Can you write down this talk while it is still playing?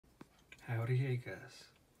Howdy, hey guys.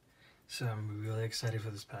 So I'm really excited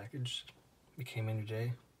for this package. It came in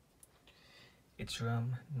today. It's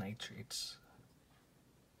from Nitrates.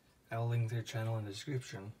 I'll link their channel in the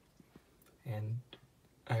description. And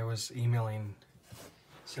I was emailing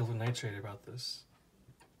Silver Nitrate about this,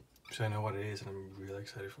 so I know what it is and I'm really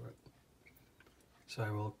excited for it. So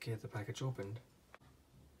I will get the package opened.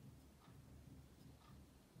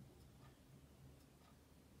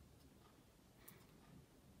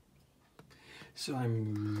 So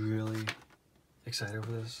I'm really excited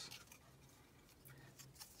for this.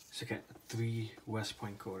 So I got 3 West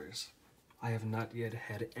Point quarters. I have not yet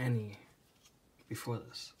had any before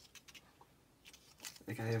this.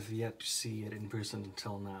 Like, I have yet to see it in person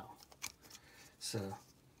until now. So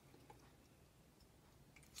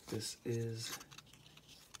this is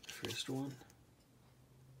the first one.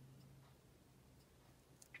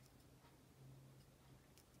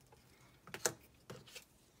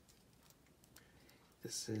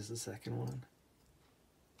 This is the second one.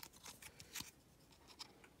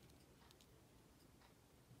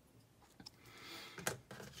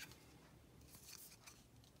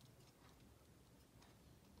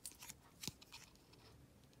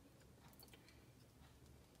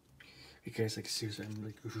 You guys, like, seriously, I'm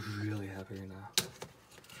like really happy right now.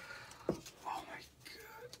 Oh my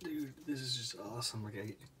god, dude, this is just awesome.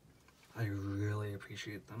 Like, I really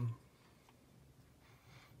appreciate them.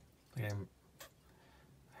 Like, I'm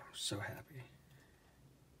so happy.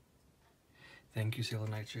 Thank you, Silver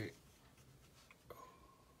Nitrate.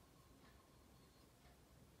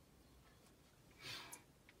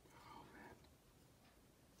 Oh man,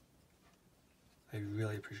 I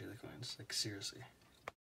really appreciate the coins. Like, seriously.